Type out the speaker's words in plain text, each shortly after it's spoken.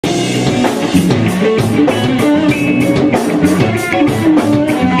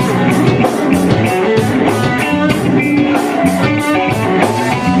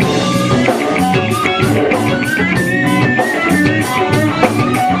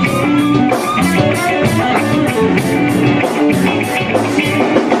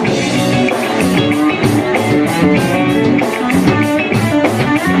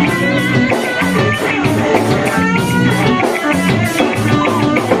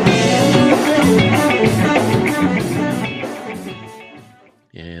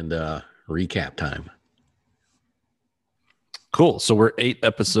Recap time. Cool. So we're 8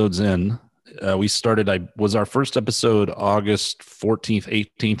 episodes in. We started, was our first episode August 14th,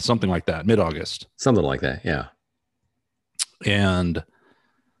 18th, something like that, mid-August. Something like that, yeah. And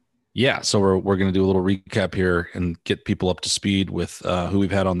yeah, so we're going to do a little recap here and get people up to speed with who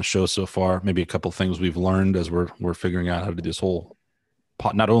we've had on the show so far. Maybe a couple things we've learned as we're figuring out how to do this whole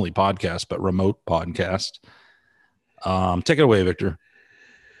not only podcast but remote podcast. Take it away, Victor.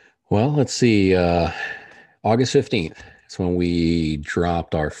 Well, let's see. August 15th is when we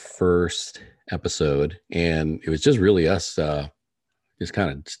dropped our first episode, and it was just really us just kind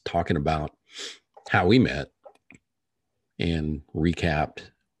of talking about how we met and recapped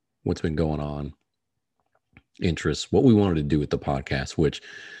what's been going on, interests, what we wanted to do with the podcast, which,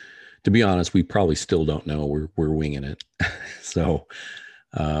 to be honest, we probably still don't know. We're winging it. So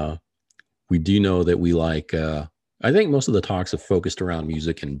we do know that we like, I think most of the talks have focused around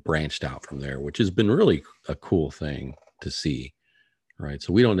music and branched out from there, which has been really a cool thing to see, right?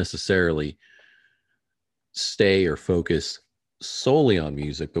 So we don't necessarily stay or focus solely on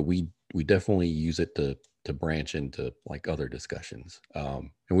music, but we definitely use it to branch into like other discussions. And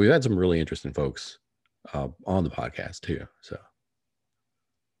we've had some really interesting folks on the podcast too. So.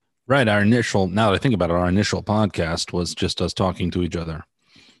 Right. Now that I think about it, our initial podcast was just us talking to each other.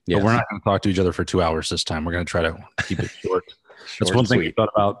 Yes. But we're not going to talk to each other for 2 hours this time. We're going to try to keep it short. That's one thing we thought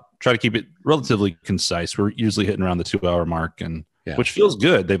about. Try to keep it relatively concise. We're usually hitting around the 2-hour mark, and which feels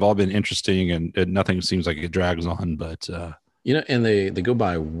good. They've all been interesting, and nothing seems like it drags on. But and they go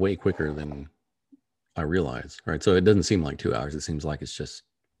by way quicker than I realize, right? So it doesn't seem like 2 hours. It seems like it's just,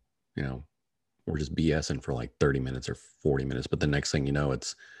 we're just BSing for like 30 minutes or 40 minutes. But the next thing you know,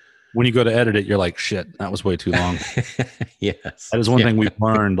 it's when you go to edit it, you're like, shit, that was way too long. Yes. That is one thing we've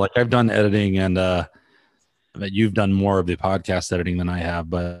learned. Like, I've done editing, and that you've done more of the podcast editing than I have,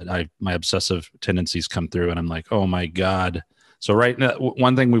 but my obsessive tendencies come through, and I'm like, oh my God. So right now,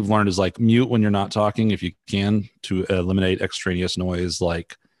 one thing we've learned is like mute when you're not talking, if you can, to eliminate extraneous noise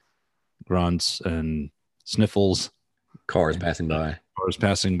like grunts and sniffles. Cars passing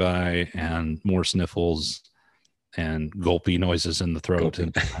by, and more sniffles and gulpy noises in the throat.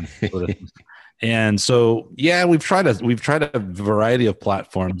 And so, yeah, we've tried a variety of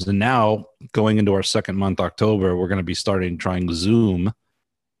platforms, and now going into our second month, October, we're going to be trying Zoom.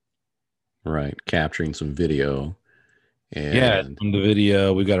 Right. Capturing some video. And the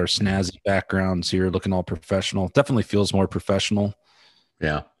video, we've got our snazzy backgrounds here looking all professional. Definitely feels more professional.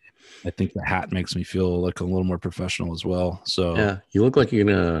 Yeah. I think the hat makes me feel like a little more professional as well. So yeah, you look like you're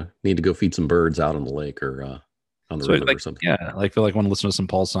going to need to go feed some birds out on the lake or on the river or something. Yeah, I feel like I want to listen to some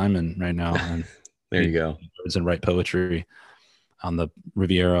Paul Simon right now. And there you go. And write poetry on the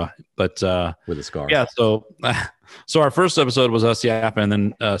Riviera, but with a scarf. Yeah. So our first episode was us yapping,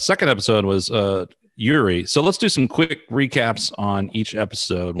 and then second episode was Yuri. So let's do some quick recaps on each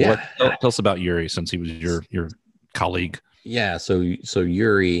episode. Yeah. Tell us about Yuri, since he was your colleague. Yeah. So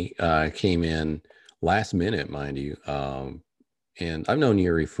Yuri came in last minute, mind you. And I've known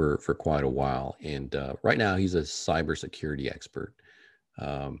Yuri for quite a while. And right now he's a cybersecurity expert,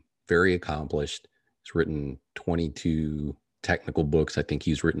 very accomplished. He's written 22 technical books. I think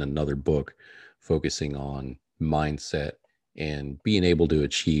he's written another book focusing on mindset and being able to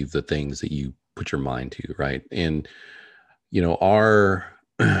achieve the things that you put your mind to, right? And, our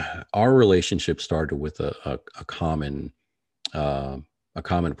relationship started with a common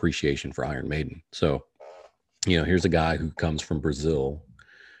appreciation for Iron Maiden. So, here's a guy who comes from Brazil,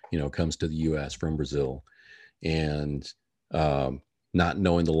 comes to the US from Brazil, and not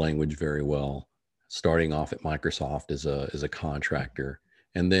knowing the language very well, starting off at Microsoft as a contractor,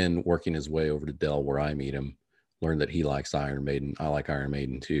 and then working his way over to Dell, where I meet him, learn that he likes Iron Maiden. I like Iron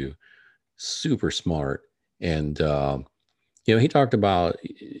Maiden too. Super smart. And, he talked about,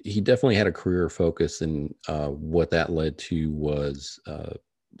 he definitely had a career focus, and what that led to was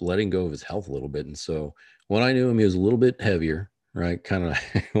letting go of his health a little bit. And so when I knew him, he was a little bit heavier, right? Kind of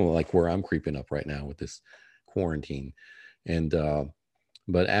like where I'm creeping up right now with this quarantine. And,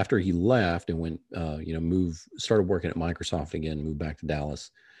 but after he left and went, started working at Microsoft again, moved back to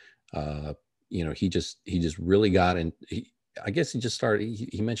Dallas, he just really got in. I guess he just started,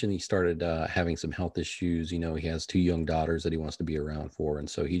 he mentioned he started having some health issues. He has 2 young daughters that he wants to be around for. And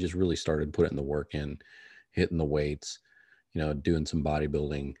so he just really started putting the work in, hitting the weights, doing some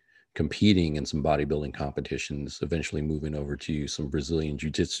bodybuilding, competing in some bodybuilding competitions, eventually moving over to some Brazilian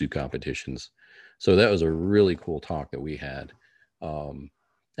jiu-jitsu competitions. So that was a really cool talk that we had.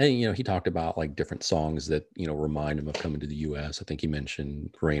 And, he talked about like different songs that, remind him of coming to the US. I think he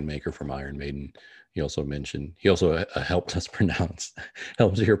mentioned Rainmaker from Iron Maiden. He also helped us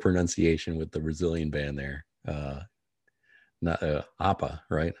helps your pronunciation with the Brazilian band there. Not APA,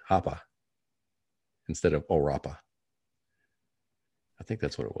 right? APA instead of Orapa. I think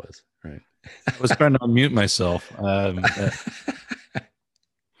that's what it was, right? I was trying to unmute myself.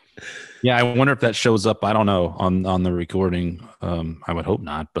 Yeah, I wonder if that shows up. I don't know on the recording. I would hope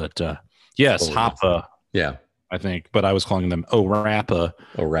not, but yes, Hoppa. Yeah, I think. But I was calling them Orapa.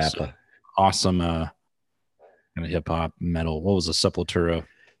 Orapa. So awesome, kind of hip hop metal. What was the Sepultura?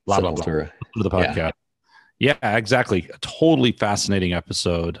 Blah blah blah. To the podcast. Yeah, exactly. A totally fascinating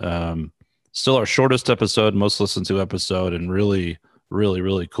episode. Still our shortest episode, most listened to episode, and really, really,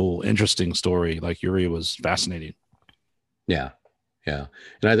 really cool, interesting story. Like Yuri was fascinating. Yeah. Yeah.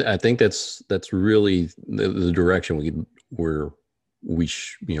 And I think that's really the direction we were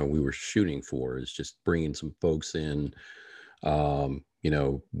shooting for, is just bringing some folks in,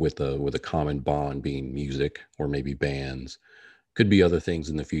 with a common bond being music, or maybe bands. Could be other things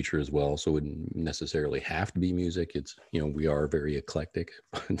in the future as well. So it wouldn't necessarily have to be music. It's, we are very eclectic.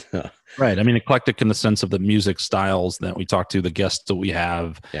 Right. I mean, eclectic in the sense of the music styles that we talk to, the guests that we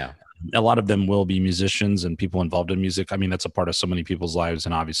have. Yeah. A lot of them will be musicians and people involved in music. I mean, that's a part of so many people's lives.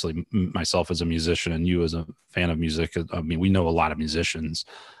 And obviously myself as a musician and you as a fan of music, I mean, we know a lot of musicians.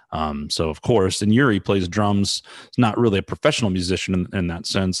 So of course, and Yuri plays drums. He's not really a professional musician in that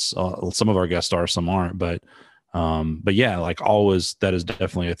sense. Some of our guests are, some aren't, but yeah, like always, that is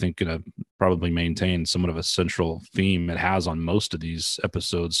definitely, I think, going to probably maintain somewhat of a central theme it has on most of these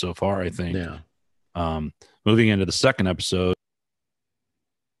episodes so far, I think. Yeah. Moving into the second episode,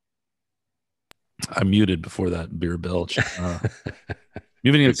 I muted before that beer belch.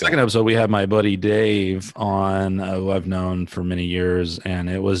 Moving into the second episode, we have my buddy Dave on, who I've known for many years, and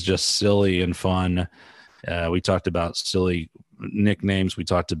it was just silly and fun. We talked about silly nicknames. We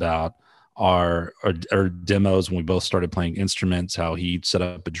talked about our demos when we both started playing instruments, how he set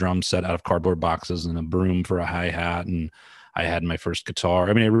up a drum set out of cardboard boxes and a broom for a hi-hat, and I had my first guitar.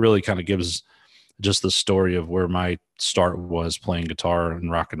 I mean, it really kind of gives just the story of where my start was playing guitar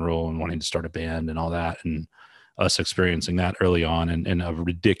and rock and roll and wanting to start a band and all that, and us experiencing that early on, and a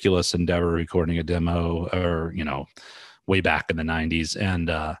ridiculous endeavor recording a demo, or way back in the 90s. And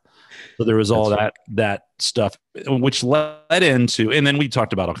so there was all that stuff, which led into, and then we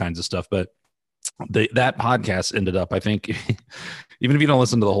talked about all kinds of stuff, but that podcast ended up, I think, even if you don't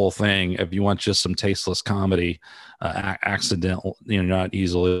listen to the whole thing, if you want just some tasteless comedy, accidental, not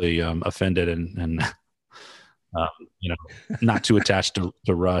easily offended, and not too attached to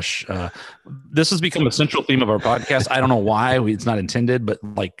Rush. This has become a central theme of our podcast. I don't know why it's not intended, but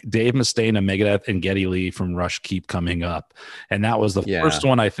like Dave Mustaine of Megadeth and Geddy Lee from Rush keep coming up. And that was the first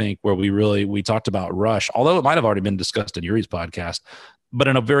one, I think, where we talked about Rush, although it might've already been discussed in Yuri's podcast, but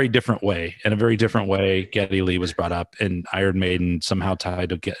in a very different way. Geddy Lee was brought up, and Iron Maiden somehow tied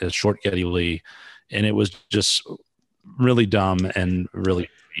to short Geddy Lee. And it was just really dumb and really,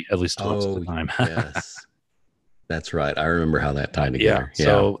 at least most of the time. Yes. That's right. I remember how that tied together. Yeah.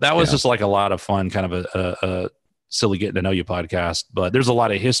 So that was just like a lot of fun, kind of a silly getting to know you podcast. But there's a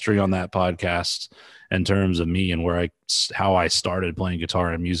lot of history on that podcast in terms of me and how I started playing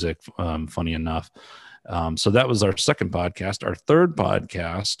guitar and music. Funny enough. So that was our second podcast. Our third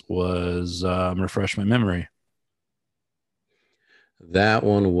podcast was refresh my memory. That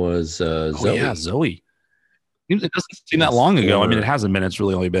one was Zoe. Yeah, Zoe. It doesn't seem that long ago. I mean, it hasn't been. It's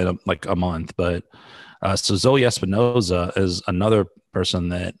really only been like a month, but. So Zoe Espinoza is another person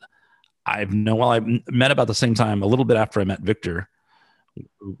that I met about the same time, a little bit after I met Victor.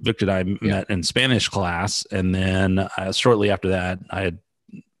 Victor and I met in Spanish class. And then shortly after that,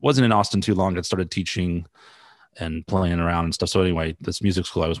 wasn't in Austin too long. I started teaching and playing around and stuff. So anyway, this music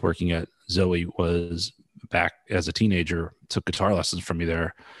school I was working at, Zoe was back as a teenager, took guitar lessons from me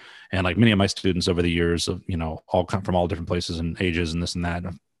there. And like many of my students over the years of, all come from all different places and ages and this and that,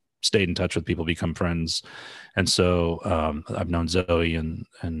 stayed in touch with people, become friends. And so I've known Zoe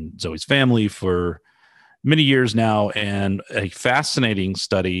and Zoe's family for many years now, and a fascinating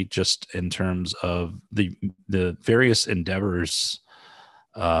study just in terms of the various endeavors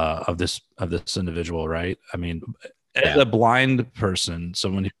of this individual, right? I mean, as a blind person,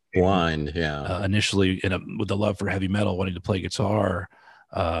 someone who initially with a love for heavy metal, wanting to play guitar,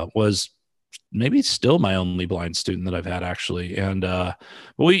 was maybe still my only blind student that I've had, actually. And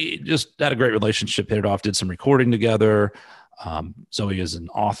we just had a great relationship, hit it off, did some recording together. Zoe is an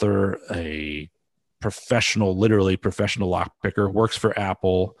author, literally professional lockpicker, works for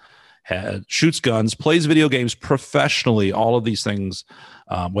Apple, shoots guns, plays video games professionally, all of these things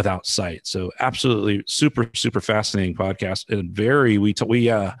without sight. So absolutely super, super fascinating podcast.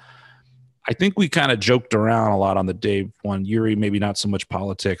 And I think we kind of joked around a lot on the Dave one. Yuri, maybe not so much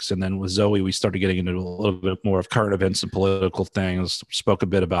politics. And then with Zoe, we started getting into a little bit more of current events and political things, spoke a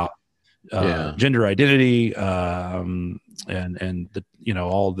bit about gender identity and the,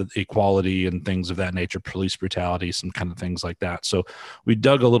 all the equality and things of that nature, police brutality, some kind of things like that. So we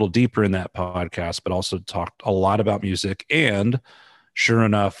dug a little deeper in that podcast, but also talked a lot about music. And sure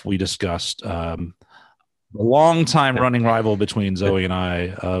enough, we discussed the long time running rival between Zoe and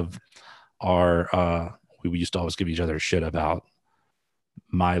I of our we used to always give each other shit about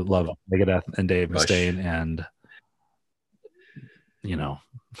my love of Megadeth and Dave Mustaine, and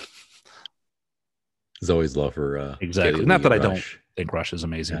Zoe's love for exactly. Not that I don't think Rush is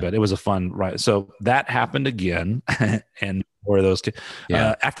amazing, but it was a fun ride. So that happened again, and where those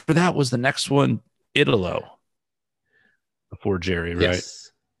after that was the next one, Italo, before Jerry, right?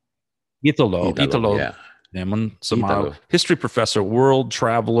 Yes. Italo, yeah. Samaro, history professor, world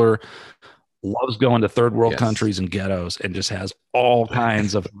traveler, loves going to third world countries and ghettos, and just has all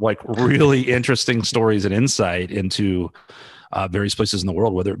kinds of like really interesting stories and insight into various places in the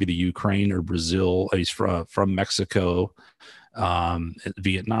world, whether it be the Ukraine or Brazil. He's from Mexico,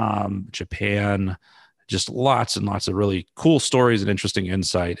 Vietnam, Japan, just lots and lots of really cool stories and interesting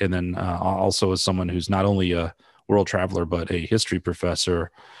insight. And then also as someone who's not only a world traveler, but a history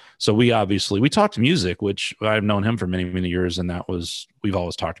professor. So we talked music, which I've known him for many, many years. And we've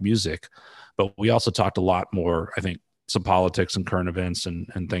always talked music, but we also talked a lot more, I think, some politics and current events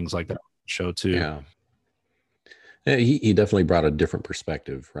and things like that show too. Yeah, he definitely brought a different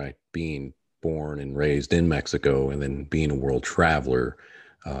perspective, right? Being born and raised in Mexico and then being a world traveler,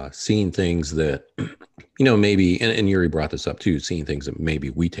 seeing things that, maybe, and Yuri brought this up too, seeing things that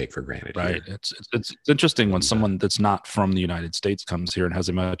maybe we take for granted. Right. Here. It's interesting when someone that's not from the United States comes here and has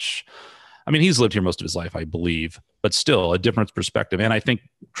he's lived here most of his life, I believe, but still a different perspective. And I think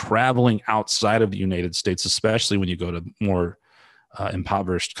traveling outside of the United States, especially when you go to more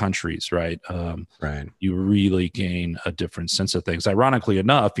impoverished countries, right? You really gain a different sense of things. Ironically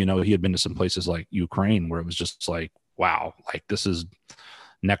enough, he had been to some places like Ukraine where it was just like, wow, like this is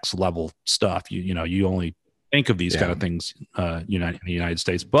next level stuff. You only think of these kind of things in the United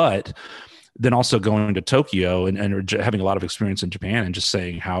States, but then also going to Tokyo and having a lot of experience in Japan and just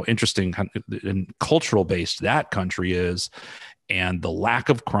saying how interesting and cultural based that country is, and the lack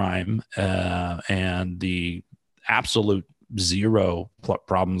of crime and the absolute zero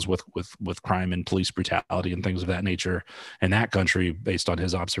problems with crime and police brutality and things of that nature in that country based on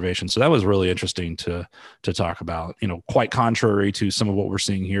his observation. So that was really interesting to talk about, quite contrary to some of what we're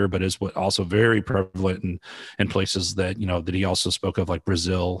seeing here, but is what also very prevalent in places that, that he also spoke of, like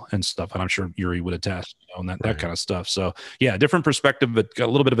Brazil and stuff. And I'm sure Yuri would attest on that kind of stuff. So yeah, different perspective, but got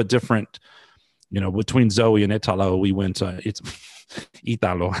a little bit of a different, between Zoe and Italo, we went, it's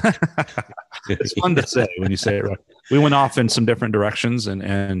Italo. It's fun to say when you say it right. We went off in some different directions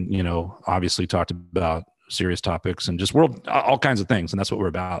and obviously talked about serious topics and just all kinds of things. And that's what we're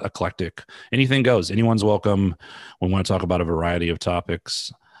about. Eclectic. Anything goes. Anyone's welcome. We want to talk about a variety of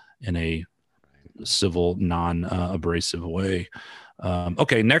topics in a civil, non-abrasive way.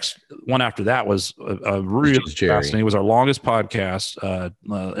 Okay, next one after that was a really fascinating. It was our longest podcast.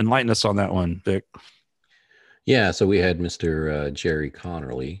 Enlighten us on that one, Vic. Yeah, so we had Mr. Jerry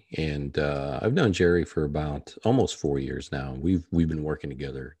Connerly, and I've known Jerry for about almost 4 years now. We've been working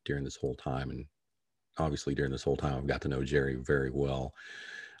together during this whole time, and obviously during this whole time, I've got to know Jerry very well.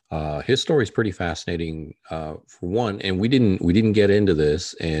 His story is pretty fascinating, for one, and we didn't get into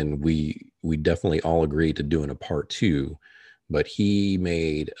this, and we definitely all agreed to doing a part 2, but he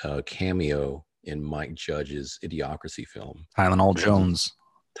made a cameo in Mike Judge's Idiocracy film, Tylenol Jones.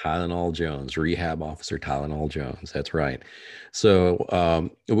 Tylenol Jones, rehab officer Tylenol Jones. That's right.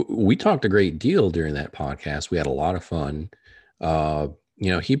 So we talked a great deal during that podcast. We had a lot of fun.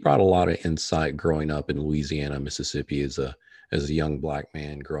 He brought a lot of insight growing up in Louisiana, Mississippi as a young Black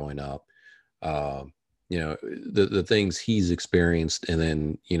man growing up. The things he's experienced, and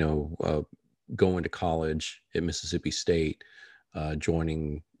then going to college at Mississippi State,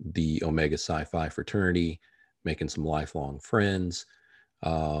 joining the Omega Psi Phi fraternity, making some lifelong friends.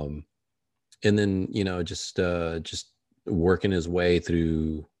 And then, just working his way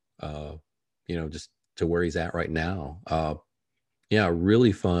through, just to where he's at right now.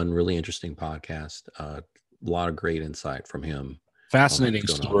 Really fun, really interesting podcast. A lot of great insight from him. Fascinating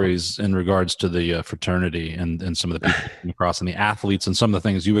stories in regards to the fraternity and some of the people you across and the athletes and some of the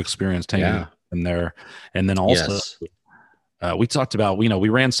things you experienced hanging in there. And then also we talked about, we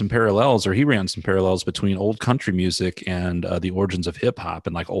ran some parallels, or he ran some parallels between old country music and the origins of hip hop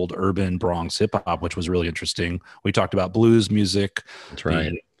and like old urban Bronx hip hop, which was really interesting. We talked about blues music. That's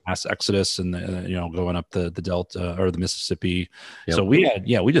right. Mass exodus and going up the Delta or the Mississippi. Yep. So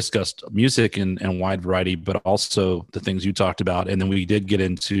we discussed music and wide variety, but also the things you talked about. And then we did get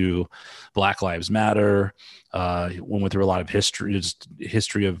into Black Lives Matter. We went through a lot of history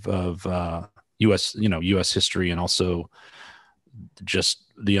of U.S. U.S. history, and also just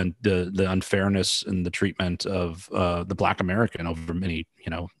the unfairness in the treatment of the Black American over many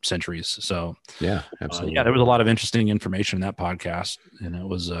centuries. So yeah, absolutely. There was a lot of interesting information in that podcast, and it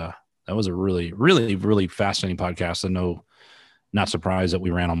was that was a really, really, really fascinating podcast. And not surprised that we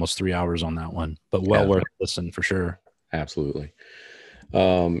ran almost 3 hours on that one, but worth listen for sure. Absolutely.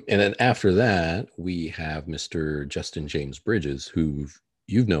 And then after that, we have Mr. Justin James Bridges, who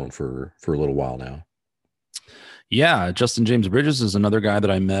you've known for a little while now. Yeah, Justin James Bridges is another guy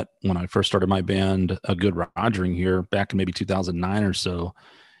that I met when I first started my band, A Good Rogering, here back in maybe 2009 or so,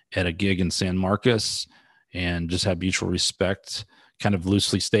 at a gig in San Marcos, and just had mutual respect. Kind of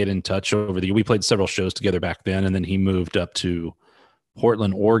loosely stayed in touch over the year. We played several shows together back then, and then he moved up to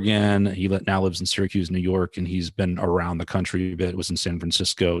Portland, Oregon. He now lives in Syracuse, New York, and he's been around the country a bit. Was in San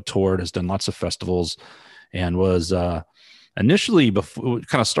Francisco, toured, has done lots of festivals, and was initially, before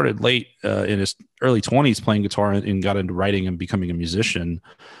kind of started late in his early 20s playing guitar and got into writing and becoming a musician.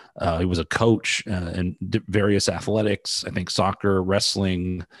 He was a coach in various athletics, I think soccer,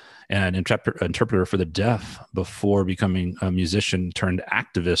 wrestling, and interpreter for the deaf before becoming a musician turned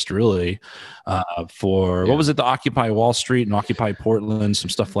activist, really, what was it, the Occupy Wall Street and Occupy Portland, some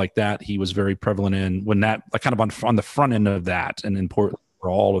stuff like that. He was very prevalent in when that, like, kind of on the front end of that, and in Portland for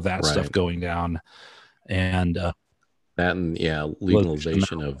all of that stuff going down. And that and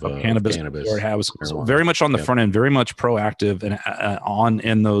legalization of cannabis. Was very much on the front end, very much proactive and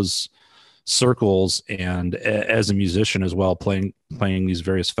in those circles, and as a musician as well, playing these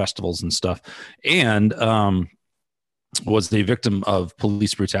various festivals and stuff, and was the victim of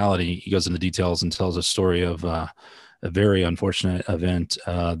police brutality. He goes into details and tells a story of a very unfortunate event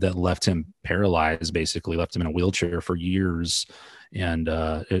that left him paralyzed, basically left him in a wheelchair for years. And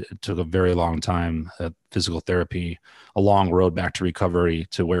it took a very long time, physical therapy, a long road back to recovery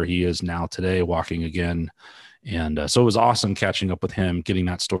to where he is now today, walking again. And so it was awesome catching up with him, getting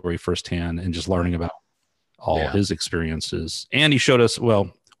that story firsthand, and just learning about all his experiences. And he showed us,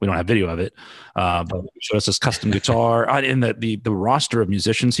 well, we don't have video of it, but he showed us his custom guitar and the roster of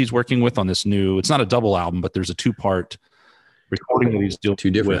musicians he's working with on this new, it's not a double album, but there's a 2-part recording that he's doing. 2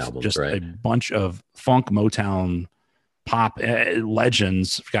 different albums, just right? A bunch of funk, Motown, pop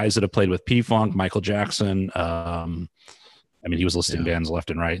legends, guys that have played with P-Funk, Michael Jackson. I mean, he was listing bands left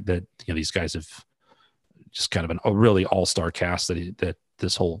and right that these guys have just kind of a really all-star cast that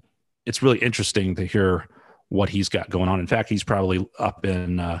it's really interesting to hear what he's got going on. In fact, he's probably up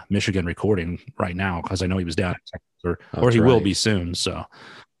in Michigan recording right now, because I know he was down in Texas, or he will be soon. So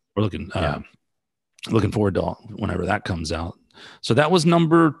we're looking forward to whenever that comes out. So that was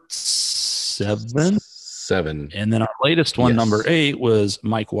number 7. And then our latest one, number 8, was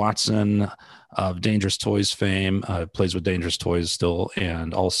Mike Watson of Dangerous Toys fame. Plays with Dangerous Toys still,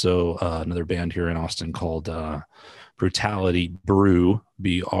 and also another band here in Austin called Brutality Brew,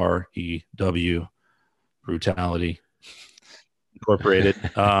 BREW, Brutality Incorporated,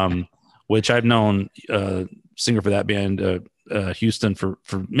 which I've known singer for that band, Houston, for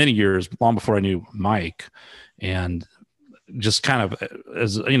many years, long before I knew Mike. And just kind of,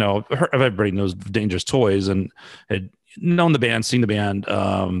 as you know, everybody knows Dangerous Toys and had known the band, seen the band,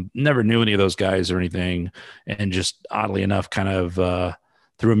 never knew any of those guys or anything. And just oddly enough, kind of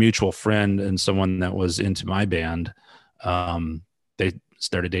through a mutual friend and someone that was into my band, they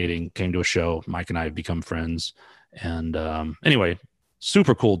started dating, came to a show. Mike and I have become friends. And anyway,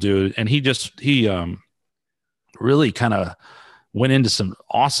 super cool dude. And he really kind of went into some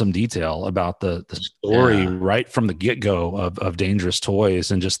awesome detail about the story right from the get-go of Dangerous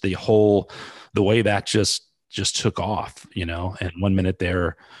Toys, and just the way that just took off, and 1 minute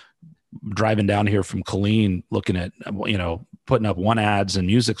they're driving down here from Killeen, looking at, putting up one ads in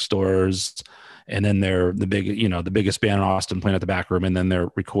music stores, and then they're the biggest band in Austin playing at the Back Room, and then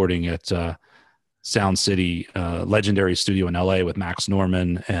they're recording at Sound City, legendary studio in LA with Max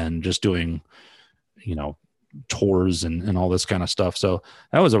Norman, and just doing, tours and all this kind of stuff. So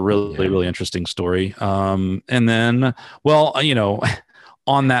that was a really interesting story. And then,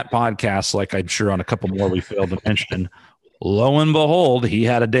 on that podcast, like I'm sure on a couple more we failed to mention, lo and behold, he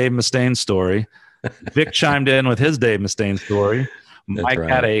had a Dave Mustaine story. Vic chimed in with his Dave Mustaine story. Mike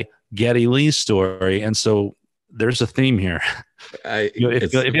had a Geddy Lee story. And so there's a theme here.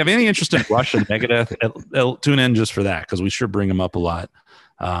 If you have any interest in Rush and Megadeth, tune in just for that, because we sure bring them up a lot.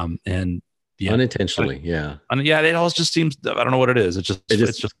 And yeah, unintentionally, it always just seems, I don't know what it is. It's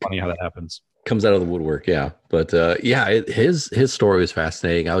just funny how that happens. Comes out of the woodwork, yeah. But his story was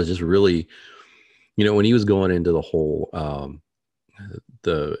fascinating. I was just really, when he was going into the whole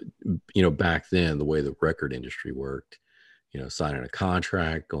back then, the way the record industry worked, signing a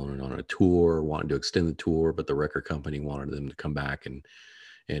contract, going on a tour, wanting to extend the tour, but the record company wanted them to come back and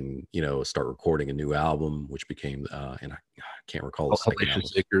start recording a new album, which became and I can't recall the second album.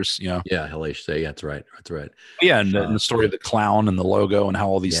 Hellacious Acres, Hellacious. Yeah, that's right. Yeah, and the story of the clown and the logo and how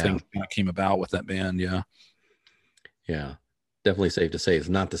all these things kind of came about with that band. Yeah, definitely safe to say it's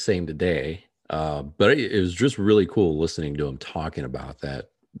not the same today. But it was just really cool listening to him talking about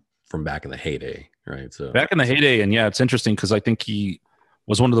that from back in the heyday, right? So back in the heyday, and it's interesting because I think he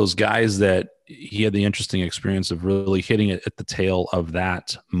was one of those guys that he had the interesting experience of really hitting it at the tail of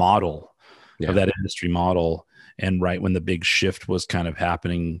that model, of that industry model. And right when the big shift was kind of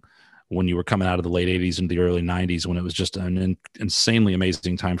happening, when you were coming out of the late 80s into the early 90s, when it was just an insanely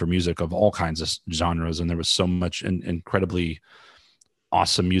amazing time for music of all kinds of genres. And there was so much incredibly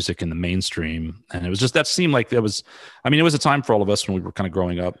awesome music in the mainstream. And it was just, that seemed like it was a time for all of us when we were kind of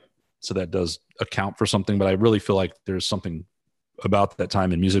growing up. So that does account for something, but I really feel like there's something about that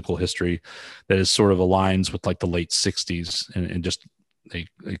time in musical history that is sort of aligns with like the late 60s and just a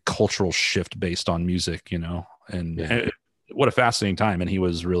cultural shift based on music, and what a fascinating time. And he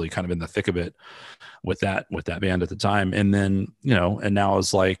was really kind of in the thick of it with that band at the time. And then, and now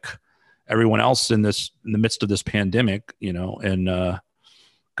it's like everyone else in the midst of this pandemic, and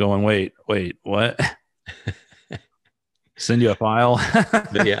going, wait, what? Send you a file.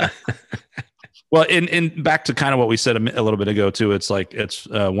 Yeah. Well, and back to kind of what we said a little bit ago too. It's like,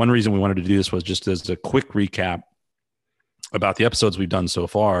 one reason we wanted to do this was just as a quick recap about the episodes we've done so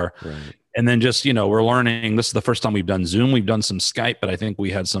far. Right. And then just, we're learning, this is the first time we've done Zoom. We've done some Skype, but I think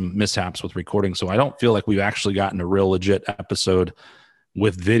we had some mishaps with recording. So I don't feel like we've actually gotten a real legit episode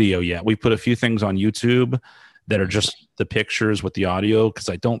with video yet. We put a few things on YouTube that are just the pictures with the audio, because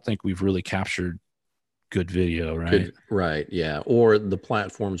I don't think we've really captured good video, right? Right, yeah. Or the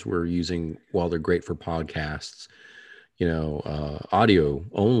platforms we're using, while they're great for podcasts, audio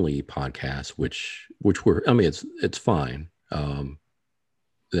only podcasts, which it's fine.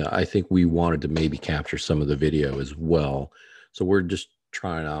 I think we wanted to maybe capture some of the video as well. So we're just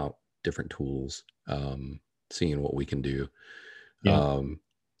trying out different tools, seeing what we can do. Yeah.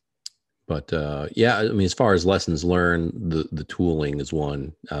 As far as lessons learned, the tooling is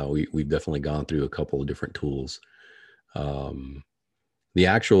one. We've definitely gone through a couple of different tools. The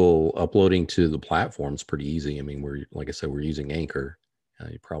actual uploading to the platform is pretty easy. I mean, like I said, we're using Anchor.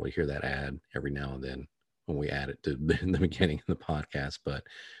 You probably hear that ad every now and then when we add it to the beginning of the podcast, but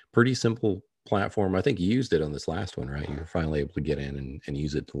pretty simple platform. I think you used it on this last one, right? You were finally able to get in and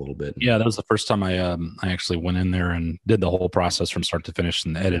use it a little bit. Yeah, that was the first time I actually went in there and did the whole process from start to finish,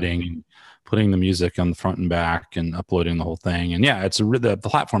 and the editing and putting the music on the front and back and uploading the whole thing. And the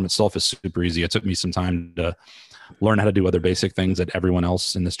platform itself is super easy. It took me some time to learn how to do other basic things that everyone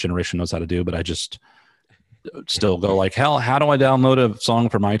else in this generation knows how to do, but I just still go like, hell, how do I download a song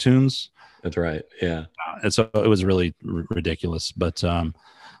from iTunes? That's right. Yeah. And so it was really ridiculous, but so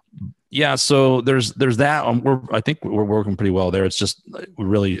there's that. I think we're working pretty well there. It's just we're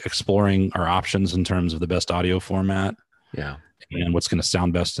really exploring our options in terms of the best audio format. Yeah. And what's going to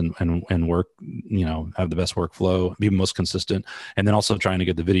sound best and work, have the best workflow, be most consistent, and then also trying to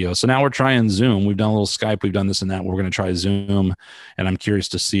get the video. So now we're trying Zoom. We've done a little Skype. We've done this and that. We're going to try Zoom, and I'm curious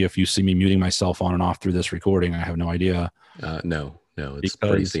to see if you see me muting myself on and off through this recording. I have no idea. No, it's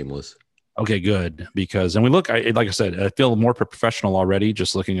pretty seamless. Okay, good. Because, and we look, like I said, I feel more professional already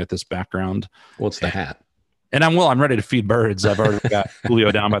just looking at this background. What's the hat? And I'm ready to feed birds. I've already got Julio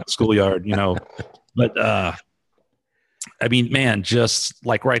down by the schoolyard, but I mean, man, just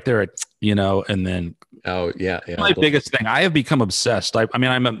like right there, and then. Oh yeah. My biggest thing, I have become obsessed.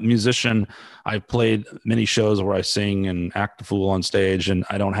 I'm a musician. I've played many shows where I sing and act a fool on stage, and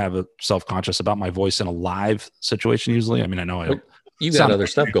I don't have a self-conscious about my voice in a live situation usually. I mean, I know you've got other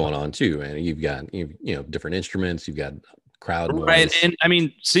stuff going on too, man. You've got different instruments. You've got crowd noise. Right, and I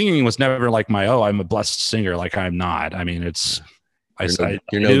mean, singing was never like I'm a blessed singer. Like I'm not. I mean, it's.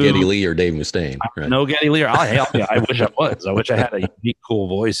 You're no Geddy Lee or Dave Mustaine. Right? No Geddy Lee. I wish I was. I wish I had a unique, cool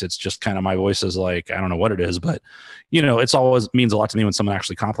voice. It's just kind of my voice is like, I don't know what it is, but it's always means a lot to me when someone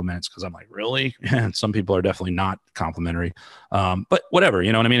actually compliments, because I'm like, really? And some people are definitely not complimentary. But whatever,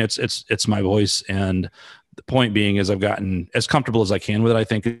 you know what I mean? It's my voice. And the point being is I've gotten as comfortable as I can with it, I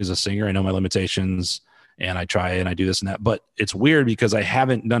think, as a singer. I know my limitations, and I try and I do this and that, but it's weird because I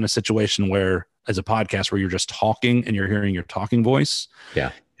haven't done a situation where as a podcast where you're just talking and you're hearing your talking voice.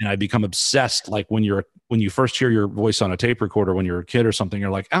 Yeah. And I become obsessed. Like when you first hear your voice on a tape recorder, when you're a kid or something,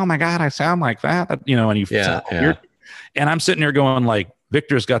 you're like, oh my God, I sound like that, and you sound weird. And I'm sitting there going like,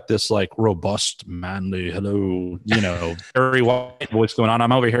 Victor's got this like robust, manly, hello, very white voice going on.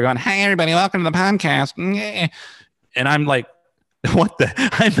 I'm over here going, hey everybody, welcome to the podcast. And I'm like, what the?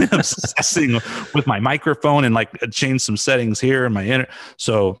 I'm obsessing with my microphone and like change some settings here in my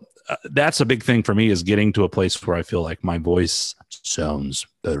So that's a big thing for me, is getting to a place where I feel like my voice sounds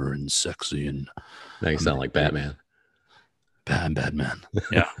better and sexy. And now you sound like Batman. Batman.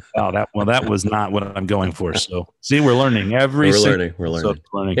 Yeah. That was not what I'm going for. So see, we're learning We're learning.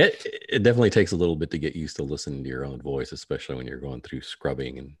 It definitely takes a little bit to get used to listening to your own voice, especially when you're going through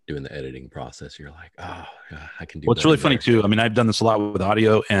scrubbing and doing the editing process. You're like, oh, yeah, I can do. Well, it's really funny too. I mean, I've done this a lot with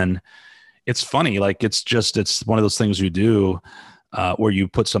audio, and it's funny. Like it's one of those things you do. Where you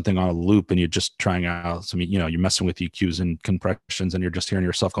put something on a loop and you're just trying out some, you're messing with EQs and compressions, and you're just hearing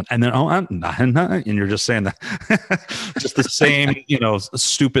yourself going, and then, and you're just saying that just the same,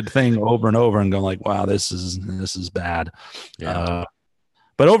 stupid thing over and over, and going like, wow, this is bad. Yeah.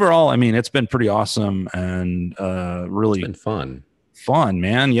 But overall, I mean, it's been pretty awesome and really it's been fun,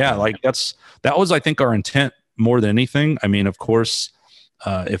 man. Yeah. Like that was, I think, our intent more than anything. I mean, of course,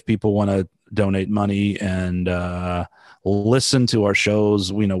 if people want to donate money and, listen to our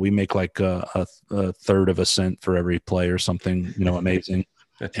shows, we make like a third of a cent for every play or something, amazing.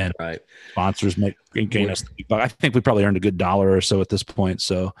 That's and right. Sponsors gain us, but I think we probably earned a good $1 or so at this point.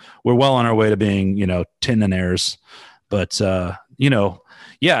 So we're well on our way to being, tennaires. But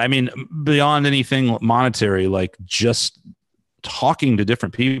yeah, I mean, beyond anything monetary, like just talking to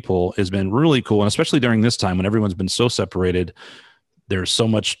different people has been really cool. And especially during this time when everyone's been so separated, there's so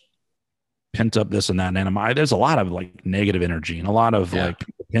much pent up this and that, and there's a lot of like negative energy and a lot of like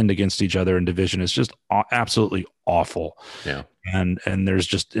people pinned against each other, and division is just absolutely awful. Yeah. And there's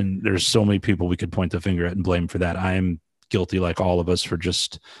so many people we could point the finger at and blame for that. I am guilty, like all of us, for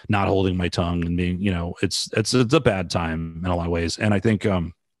just not holding my tongue and being, it's a bad time in a lot of ways. And I think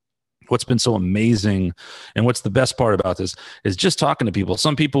what's been so amazing and what's the best part about this is just talking to people.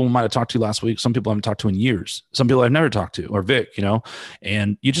 Some people might have talked to last week. Some people I haven't talked to in years. Some people I've never talked to, or Vic,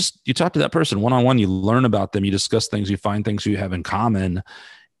 and you talk to that person one-on-one, you learn about them, you discuss things, you find things you have in common.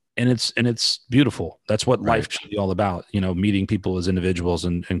 And it's beautiful. That's what life should be all about, meeting people as individuals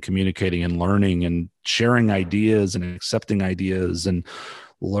and communicating and learning and sharing ideas and accepting ideas and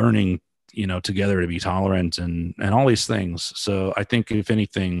learning, together to be tolerant and all these things. So I think if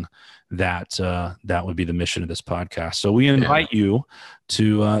anything, that would be the mission of this podcast. So we invite you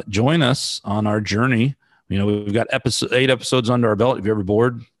to join us on our journey. We've got 8 episodes under our belt. If you're ever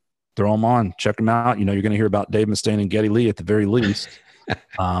bored, throw them on, check them out. You're going to hear about Dave Mustaine and Geddy Lee at the very least.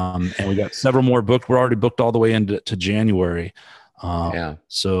 And we got several more booked. We're already booked all the way into January.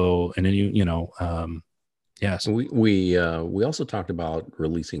 So, and then yes. We also talked about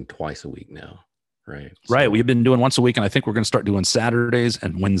releasing twice a week now, right? Right. We've been doing once a week, and I think we're going to start doing Saturdays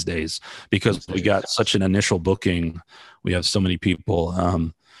and Wednesdays because we got such an initial booking. We have so many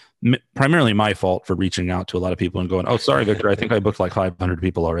people. Primarily my fault for reaching out to a lot of people and going, oh, sorry, Victor, I think I booked like 500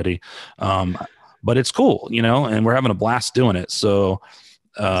 people already. But it's cool, and we're having a blast doing it. So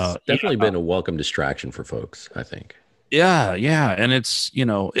it's definitely been a welcome distraction for folks, I think. Yeah. And it's,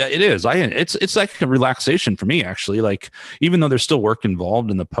 it is, it's like a relaxation for me, actually. Like, even though there's still work involved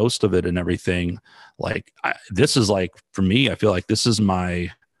in the post of it and everything, like this is like, for me, I feel like this is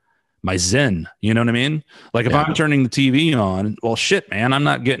my zen, you know what I mean? Like if I'm turning the TV on, well, shit, man, I'm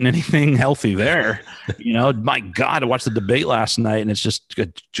not getting anything healthy there. My God, I watched the debate last night and it's just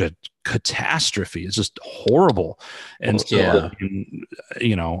a catastrophe. It's just horrible. And so,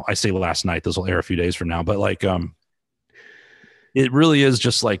 I say last night, this will air a few days from now, but like, it really is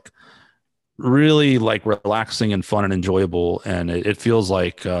just like really like relaxing and fun and enjoyable. And it feels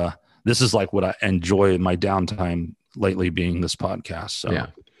like this is like what I enjoy my downtime lately, being this podcast. So yeah.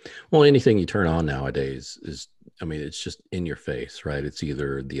 Well, anything you turn on nowadays is, it's just in your face, right? It's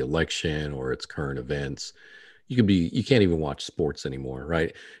either the election or it's current events. You can't even watch sports anymore,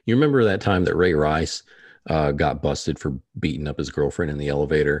 right? You remember that time that Ray Rice got busted for beating up his girlfriend in the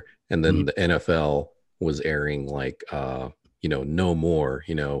elevator, and then the NFL was airing like, no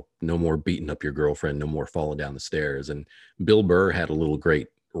more beating up your girlfriend, no more falling down the stairs. And Bill Burr had a little great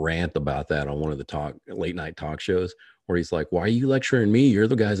rant about that on one of the late night talk shows, where he's like, why are you lecturing me? You're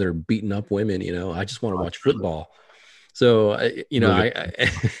the guys that are beating up women. I just want to watch football. So,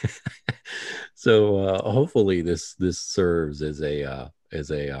 so hopefully this serves as a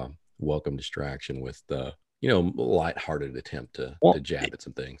welcome distraction with the, lighthearted attempt to jab at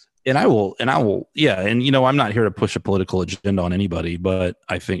some things. And I will, yeah. And, I'm not here to push a political agenda on anybody, but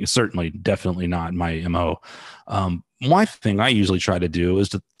I think definitely not my MO. My thing I usually try to do is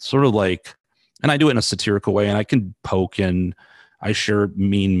to sort of like, and I do it in a satirical way, and I can poke and I share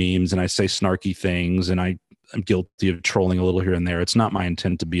mean memes and I say snarky things, and I'm guilty of trolling a little here and there. It's not my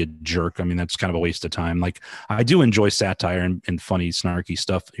intent to be a jerk. I mean, that's kind of a waste of time. Like, I do enjoy satire and funny, snarky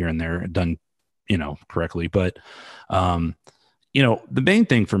stuff here and there done, correctly. But, the main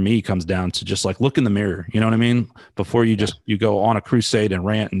thing for me comes down to just like look in the mirror, you know what I mean? Before you go on a crusade and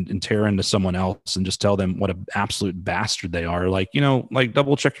rant and tear into someone else and just tell them what an absolute bastard they are. Like, like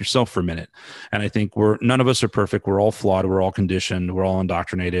double check yourself for a minute. And I think none of us are perfect. We're all flawed. We're all conditioned. We're all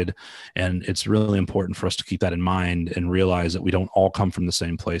indoctrinated. And it's really important for us to keep that in mind and realize that we don't all come from the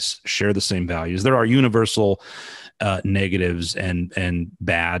same place, share the same values. There are universal negatives and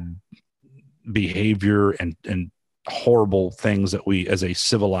bad behavior and horrible things that we, as a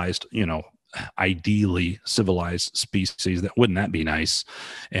civilized, ideally civilized species, wouldn't that be nice?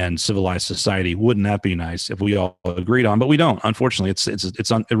 And civilized society, wouldn't that be nice if we all agreed on? But we don't. Unfortunately,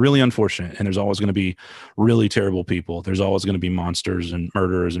 it's really unfortunate. And there's always going to be really terrible people. There's always going to be monsters and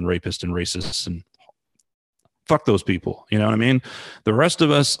murderers and rapists and racists, and fuck those people. You know what I mean? The rest of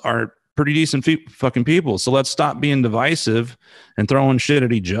us are pretty decent fucking people. So let's stop being divisive and throwing shit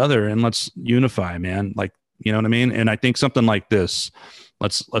at each other, and let's unify, man. Like, you know what I mean? And I think something like this,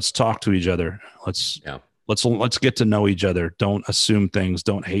 let's talk to each other. Let's get to know each other. Don't assume things.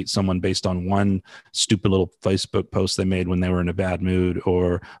 Don't hate someone based on one stupid little Facebook post they made when they were in a bad mood,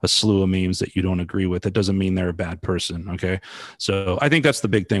 or a slew of memes that you don't agree with. It doesn't mean they're a bad person. Okay. So I think that's the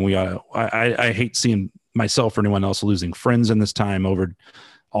big thing. I hate seeing myself or anyone else losing friends in this time over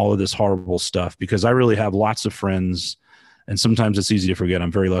all of this horrible stuff, because I really have lots of friends, and sometimes it's easy to forget.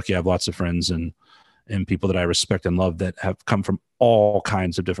 I'm very lucky. I have lots of friends and people that I respect and love that have come from all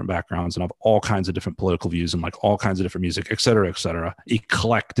kinds of different backgrounds and have all kinds of different political views and like all kinds of different music, et cetera,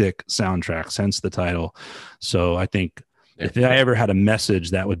 eclectic soundtracks, hence the title. So I think if I ever had a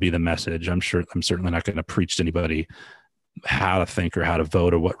message, that would be the message. I'm certainly not going to preach to anybody how to think or how to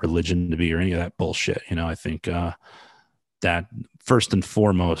vote or what religion to be or any of that bullshit. I think that first and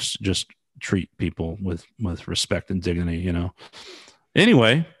foremost, just treat people with respect and dignity,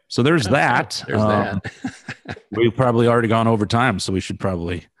 Anyway, so there's that. We've probably already gone over time, so we should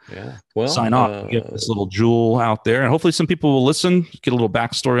probably sign off, get this little jewel out there, and hopefully some people will listen, get a little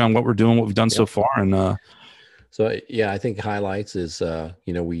backstory on what we're doing, what we've done so far. And so I think highlights is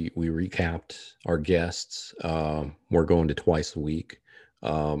we recapped our guests. We're going to twice a week.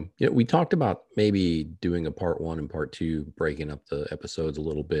 We talked about maybe doing a part 1 and part 2, breaking up the episodes a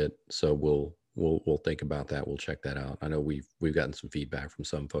little bit. So we'll think about that. We'll check that out. I know we've gotten some feedback from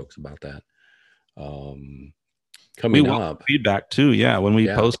some folks about that. Coming up, feedback too. Yeah, when we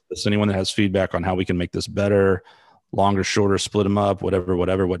post this, anyone that has feedback on how we can make this better, longer, shorter, split them up, whatever,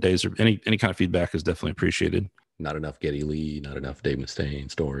 what days, or any kind of feedback is definitely appreciated. Not enough Geddy Lee, not enough Dave Mustaine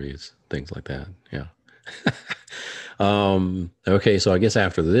stories, things like that. Yeah. Okay, so I guess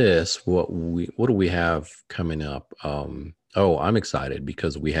after this, what do we have coming up? I'm excited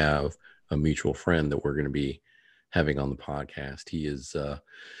because we have a mutual friend that we're going to be having on the podcast. He is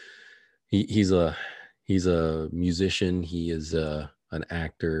he's a musician. He is an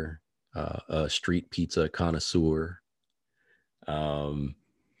actor, a street pizza connoisseur, and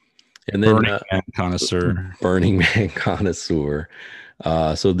then Burning Man connoisseur.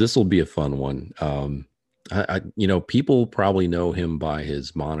 So this will be a fun one. People probably know him by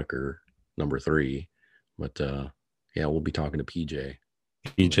his moniker number 3, but we'll be talking to PJ.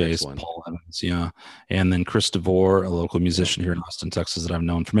 PJ's Paul Evans, and then Chris DeVore, a local musician here in Austin, Texas, that I've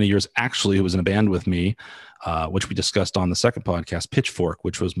known for many years. Actually, who was in a band with me, which we discussed on the second podcast, Pitchfork,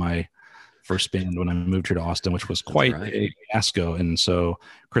 which was my first band when I moved here to Austin, which was quite a fiasco. And so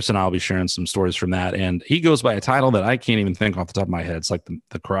Chris and I will be sharing some stories from that. And he goes by a title that I can't even think off the top of my head. It's like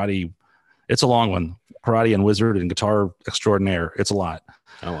the karate. It's a long one. Karate and wizard and guitar extraordinaire. It's a lot.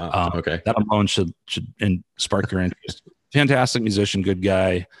 Oh wow. Okay. That alone should spark your interest. Fantastic musician, good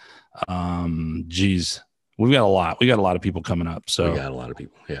guy. We've got a lot. We got a lot of people coming up. So we got a lot of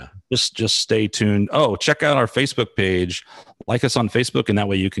people. Yeah. Just stay tuned. Oh, check out our Facebook page. Like us on Facebook, and that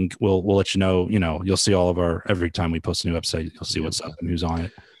way we'll let you know. You'll see all of every time we post a new website, you'll see what's up and who's on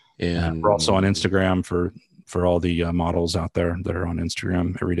it. And we're also on Instagram for all the models out there that are on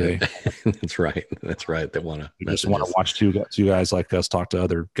Instagram every day. That's right. That want to watch two guys like us talk to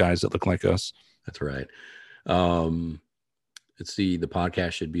other guys that look like us. That's right. Let's see. The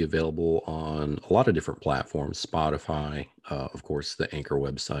podcast should be available on a lot of different platforms. Spotify, of course, the Anchor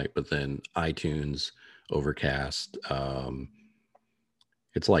website, but then iTunes, Overcast.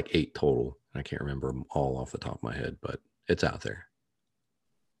 It's like 8 total. I can't remember them all off the top of my head, but it's out there.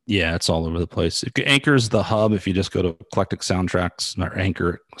 Yeah, it's all over the place. Anchor is the hub. If you just go to Eclectic Soundtracks or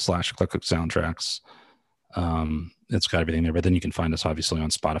Anchor/Eclectic Soundtracks, it's got everything there. But then you can find us obviously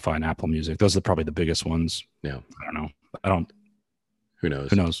on Spotify and Apple Music. Those are probably the biggest ones. Yeah. I don't know. Who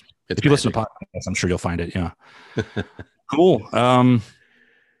knows? If It's you listen to podcasts, I'm sure you'll find it. Yeah. Cool.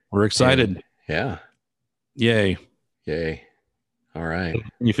 We're excited. Yeah. Yay. All right.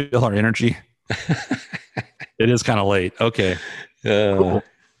 Can you feel our energy? It is kind of late. Okay. Cool.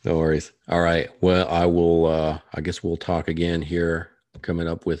 No worries. All right. Well, I will. I guess we'll talk again here coming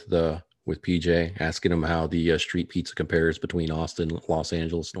up with PJ, asking him how the street pizza compares between Austin, Los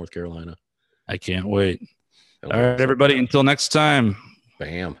Angeles, North Carolina. I can't wait. All right, everybody. Until next time.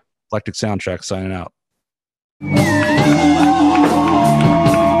 Bam. Eclectic Soundtrack signing out.